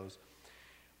check those.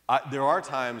 There are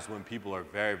times when people are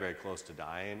very, very close to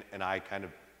dying, and I kind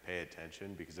of pay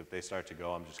attention, because if they start to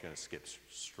go, I'm just going to skip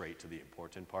straight to the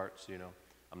important parts,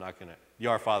 I'm not going to, the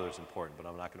Our Father is important, but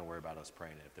I'm not going to worry about us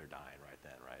praying if they're dying right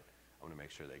then, right? I'm going to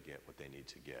make sure they get what they need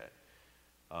to get.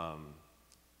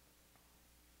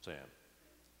 So yeah.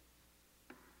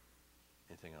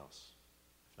 Anything else?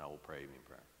 If not, we'll pray evening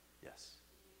prayer. Yes?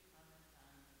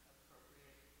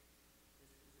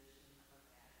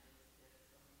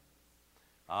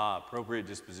 Appropriate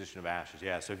disposition of ashes.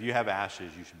 Yeah, so if you have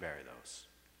ashes, you should bury those.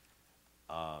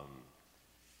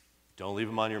 Don't leave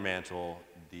them on your mantle.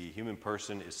 The human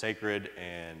person is sacred,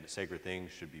 and sacred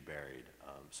things should be buried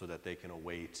so that they can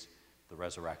await the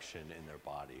resurrection in their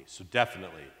body. So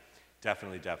definitely,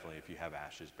 if you have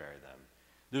ashes, bury them.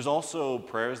 There's also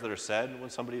prayers that are said when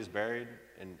somebody is buried,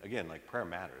 and again, like, prayer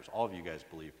matters. All of you guys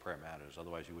believe prayer matters,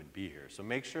 otherwise you wouldn't be here. So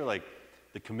make sure like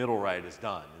the committal rite is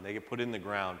done, and they get put in the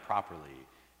ground properly,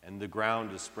 and the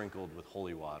ground is sprinkled with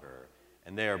holy water,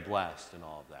 and they are blessed and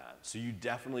all of that. So you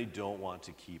definitely don't want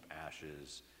to keep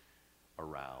ashes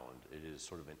around. It is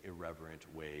sort of an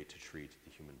irreverent way to treat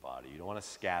the human body. You don't want to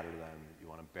scatter them. You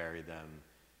want to bury them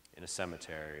in a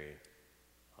cemetery.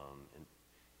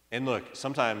 And look,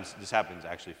 sometimes this happens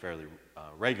actually fairly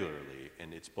regularly,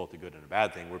 and it's both a good and a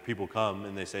bad thing, where people come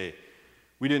and they say,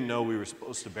 we didn't know we were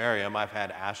supposed to bury him. I've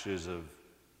had ashes of,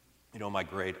 my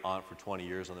great aunt for 20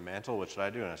 years on the mantle. What should I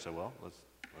do? And I said, well,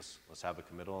 let's have a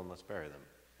committal and let's bury them.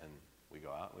 And we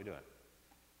go out and we do it.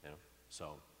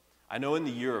 So I know in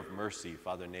the Year of Mercy,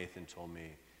 Father Nathan told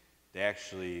me they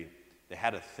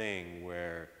had a thing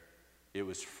where it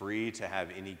was free to have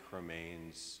any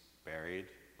cremains buried.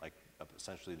 Like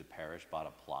essentially the parish bought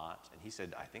a plot, and he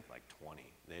said, I think like 20.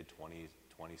 They had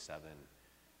 27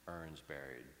 urns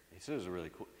buried. He said it was a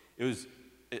really cool,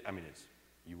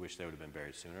 you wish they would have been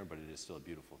buried sooner, but it is still a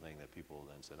beautiful thing that people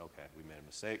then said, okay, we made a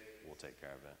mistake, we'll take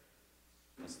care of it.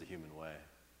 That's the human way.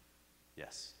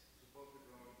 Yes?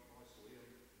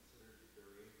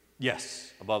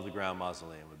 Yes, above the ground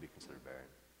mausoleum would be considered buried.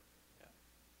 Yeah,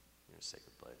 in a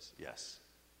sacred place. Yes.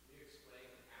 Can you explain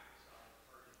what the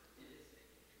apostolic pardon is and can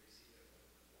you receive it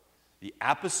when you want? The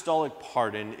apostolic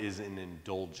pardon is an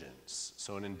indulgence.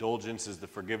 So an indulgence is the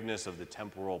forgiveness of the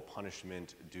temporal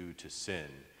punishment due to sin.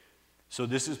 So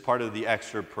this is part of the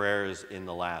extra prayers in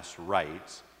the last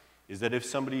rite, is that if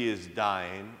somebody is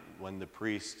dying, when the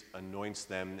priest anoints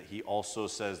them, he also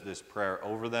says this prayer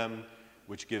over them,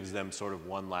 which gives them sort of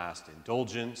one last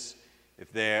indulgence.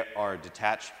 If they are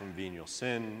detached from venial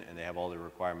sin and they have all the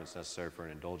requirements necessary for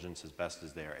an indulgence as best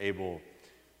as they are able,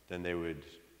 then they would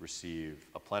receive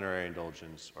a plenary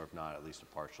indulgence, or if not, at least a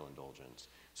partial indulgence.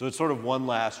 So it's sort of one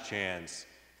last chance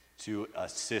to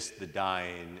assist the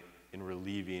dying in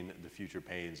relieving the future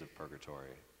pains of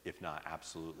purgatory, if not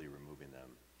absolutely removing them.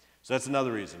 So that's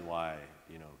another reason why,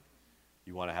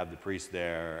 you want to have the priest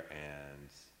there and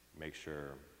make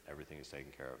sure everything is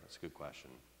taken care of. That's a good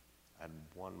question. I had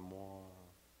one more.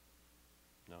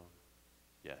 No?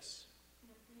 Yes?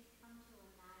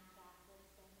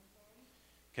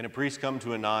 Can a priest come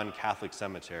to a non-Catholic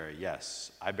cemetery?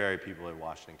 Yes. I bury people at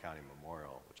Washington County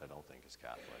Memorial, which I don't think is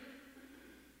Catholic.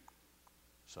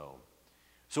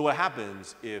 So what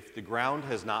happens if the ground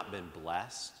has not been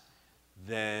blessed?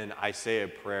 Then I say a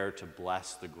prayer to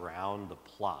bless the ground, the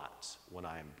plot, when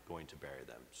I'm going to bury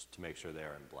them, just to make sure they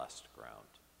are in blessed ground.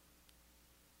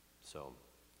 So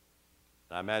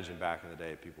I imagine back in the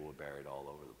day, people were buried all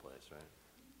over the place, right?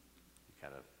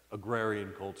 Kind of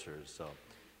agrarian cultures. So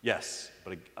yes,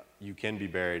 but you can be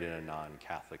buried in a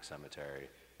non-Catholic cemetery,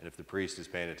 and if the priest is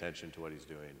paying attention to what he's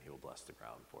doing, he'll bless the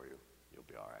ground for you. You'll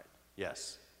be all right.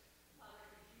 Yes?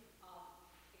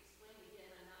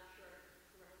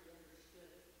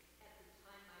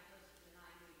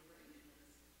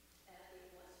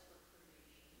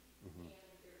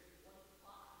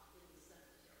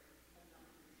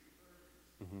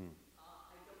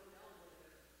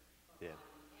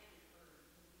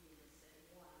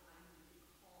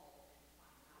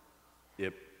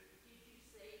 Yep. Did you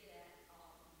say that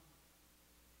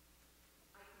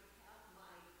I could have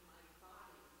my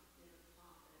body in a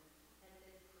coffin and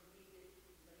then cremate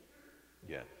it later?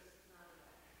 Yeah. Not at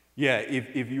all? Yeah,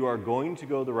 if you are going to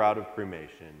go the route of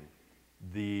cremation,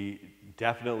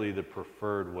 definitely the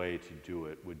preferred way to do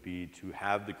it would be to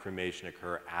have the cremation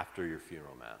occur after your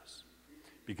funeral mass.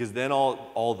 Because then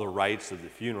all the rites of the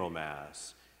funeral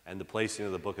mass and the placing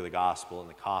of the book of the gospel and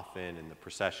the coffin and the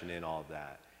procession in, all of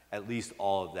that, at least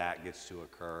all of that gets to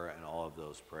occur and all of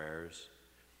those prayers.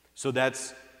 So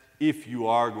that's, if you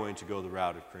are going to go the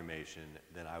route of cremation,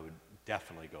 then I would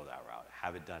definitely go that route.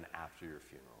 Have it done after your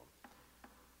funeral.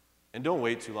 And don't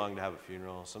wait too long to have a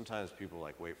funeral. Sometimes people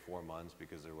wait 4 months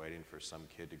because they're waiting for some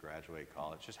kid to graduate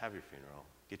college. Just have your funeral.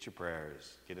 Get your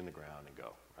prayers, get in the ground and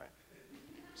go, right?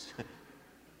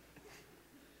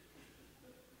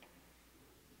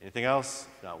 Anything else?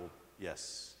 No,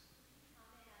 yes.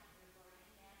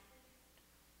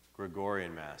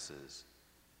 Gregorian masses.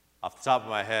 Off the top of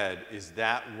my head, is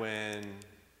that when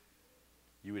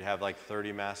you would have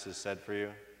 30 masses said for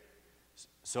you?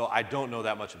 So I don't know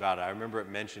that much about it. I remember it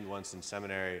mentioned once in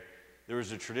seminary, there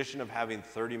was a tradition of having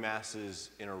 30 masses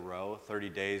in a row, 30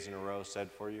 days in a row said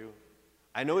for you.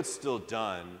 I know it's still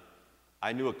done.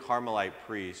 I knew a Carmelite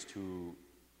priest who,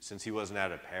 since he wasn't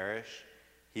at a parish,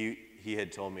 he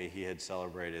had told me he had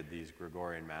celebrated these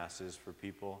Gregorian masses for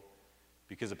people.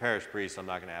 Because a parish priest, I'm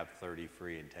not going to have 30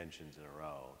 free intentions in a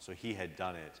row. So he had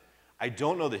done it. I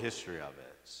don't know the history of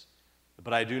it,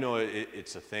 but I do know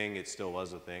it's a thing. It still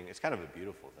was a thing. It's kind of a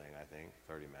beautiful thing, I think,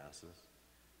 30 masses.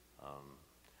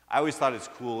 I always thought it's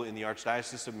cool in the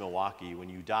Archdiocese of Milwaukee, when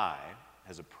you die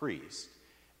as a priest,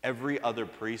 every other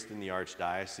priest in the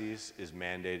archdiocese is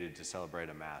mandated to celebrate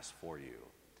a mass for you.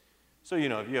 So, you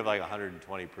know, if you have like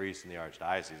 120 priests in the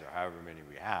archdiocese, or however many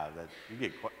we have, that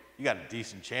you got a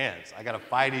decent chance. I got a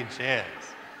fighting chance.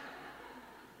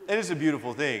 And it's a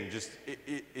beautiful thing. Just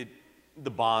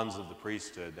the bonds of the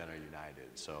priesthood then are united.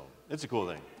 So it's a cool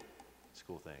thing. It's a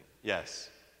cool thing. Yes.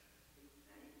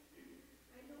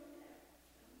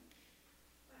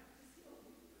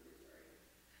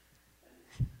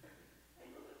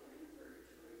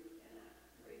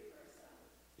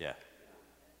 Yeah.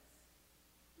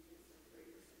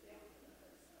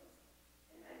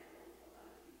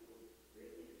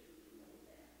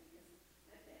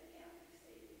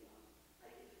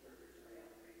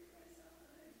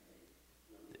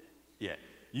 Yeah.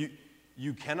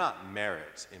 You cannot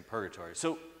merit in purgatory.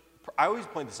 So I always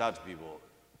point this out to people.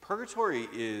 Purgatory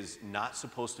is not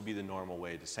supposed to be the normal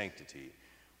way to sanctity.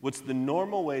 What's the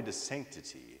normal way to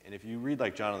sanctity, and if you read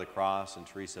like John of the Cross and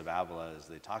Teresa of Avila as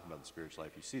they talk about the spiritual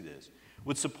life, you see this.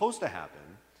 What's supposed to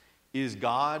happen is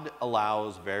God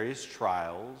allows various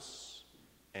trials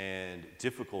and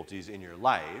difficulties in your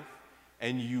life,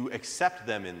 and you accept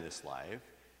them in this life,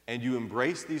 and you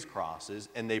embrace these crosses,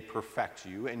 and they perfect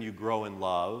you, and you grow in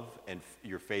love, and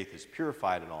your faith is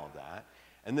purified and all of that.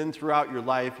 And then throughout your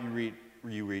life,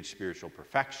 you reach spiritual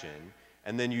perfection,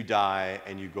 and then you die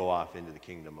and you go off into the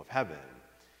kingdom of heaven.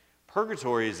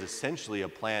 Purgatory is essentially a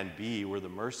plan B where the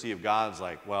mercy of God's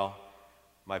like, well,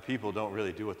 my people don't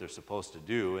really do what they're supposed to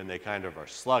do, and they kind of are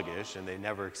sluggish, and they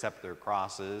never accept their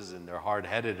crosses, and they're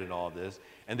hard-headed and all this,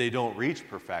 and they don't reach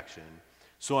perfection.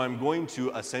 So I'm going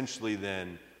to essentially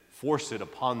then force it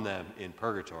upon them in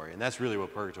purgatory. And that's really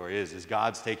what purgatory is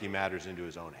God's taking matters into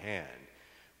his own hand.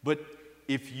 But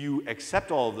if you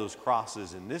accept all of those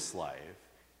crosses in this life,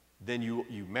 then you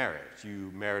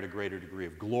merit a greater degree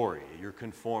of glory. You're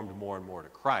conformed more and more to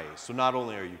Christ. So not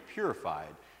only are you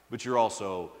purified, but you're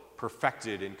also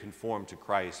perfected and conformed to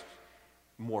Christ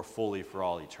more fully for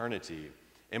all eternity.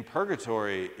 In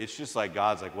purgatory, it's just like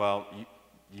God's like, well,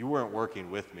 you weren't working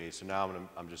with me, so now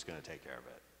I'm just going to take care of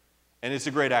it. And it's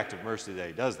a great act of mercy that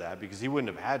he does that, because he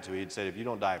wouldn't have had to. He'd said, if you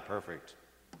don't die perfect,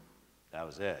 that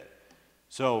was it.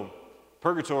 So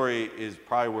purgatory is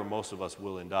probably where most of us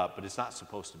will end up, but it's not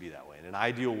supposed to be that way. In an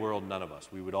ideal world, none of us.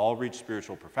 We would all reach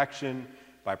spiritual perfection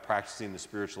by practicing the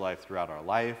spiritual life throughout our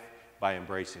life, by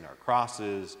embracing our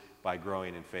crosses, by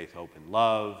growing in faith, hope, and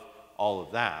love, all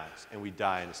of that, and we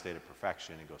die in a state of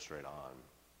perfection and go straight on.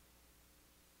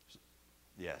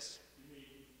 Yes? You mean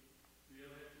we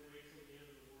don't have to wait till the end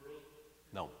of the world?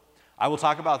 No. I will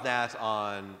talk about that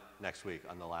on next week,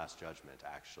 on the Last Judgment,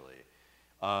 actually.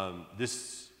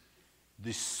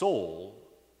 The soul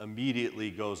immediately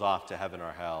goes off to heaven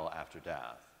or hell after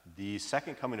death. The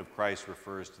second coming of Christ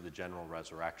refers to the general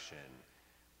resurrection,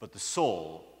 but the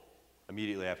soul,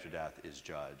 immediately after death, is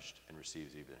judged and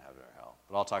receives even heaven or hell.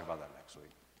 But I'll talk about that next week.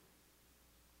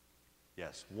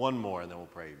 Yes, one more, and then we'll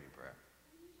pray evening prayer.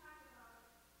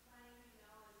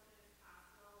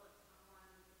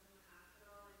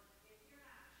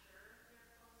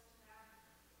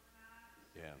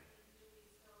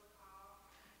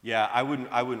 Yeah, I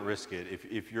wouldn't risk it.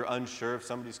 If you're unsure if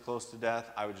somebody's close to death,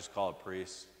 I would just call a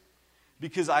priest.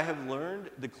 Because I have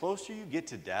learned the closer you get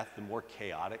to death, the more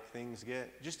chaotic things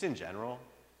get, just in general.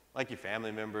 Like your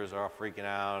family members are all freaking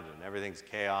out and everything's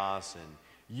chaos, and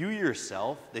you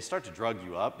yourself, they start to drug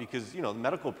you up because, the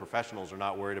medical professionals are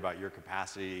not worried about your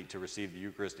capacity to receive the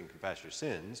Eucharist and confess your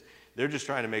sins. They're just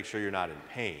trying to make sure you're not in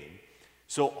pain.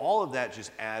 So all of that just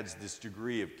adds this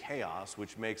degree of chaos,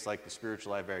 which makes the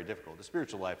spiritual life very difficult. The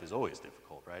spiritual life is always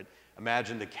difficult, right?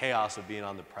 Imagine the chaos of being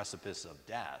on the precipice of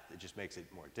death. It just makes it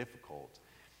more difficult.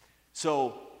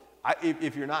 So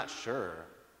if you're not sure,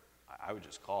 I would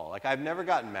just call. I've never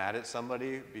gotten mad at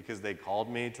somebody because they called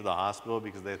me to the hospital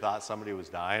because they thought somebody was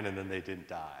dying and then they didn't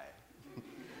die.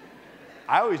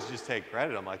 I always just take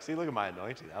credit. I'm like, see, look at my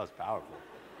anointing. That was powerful.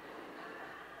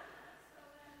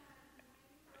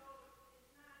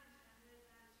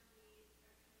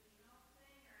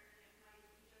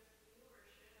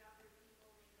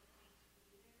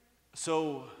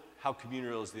 So how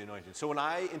communal is the anointing? So when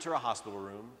I enter a hospital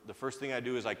room, the first thing I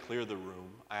do is I clear the room.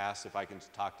 I ask if I can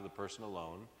talk to the person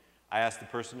alone. I ask the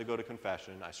person to go to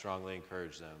confession. I strongly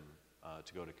encourage them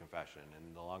to go to confession.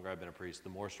 And the longer I've been a priest, the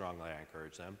more strongly I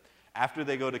encourage them. After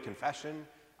they go to confession,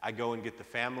 I go and get the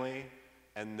family,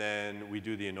 and then we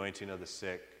do the anointing of the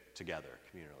sick together,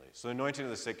 communally. So the anointing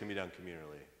of the sick can be done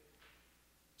communally.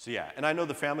 So yeah, and I know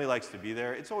the family likes to be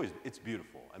there. It's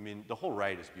beautiful. I mean, the whole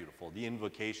rite is beautiful. The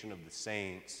invocation of the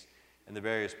saints and the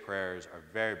various prayers are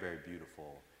very, very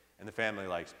beautiful. And the family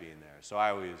likes being there. So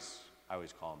I always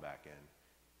call them back in.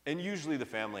 And usually the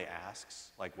family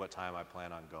asks, like, what time I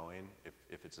plan on going,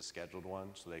 if it's a scheduled one,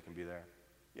 so they can be there.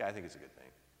 Yeah, I think it's a good thing.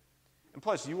 And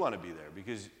plus, you want to be there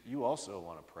because you also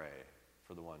want to pray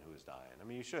for the one who is dying. I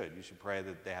mean, you should. You should pray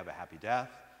that they have a happy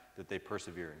death, that they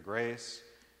persevere in grace,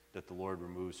 that the Lord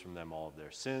removes from them all of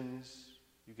their sins.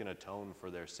 You can atone for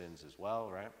their sins as well,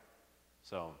 right?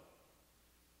 So,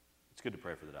 it's good to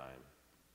pray for the dying.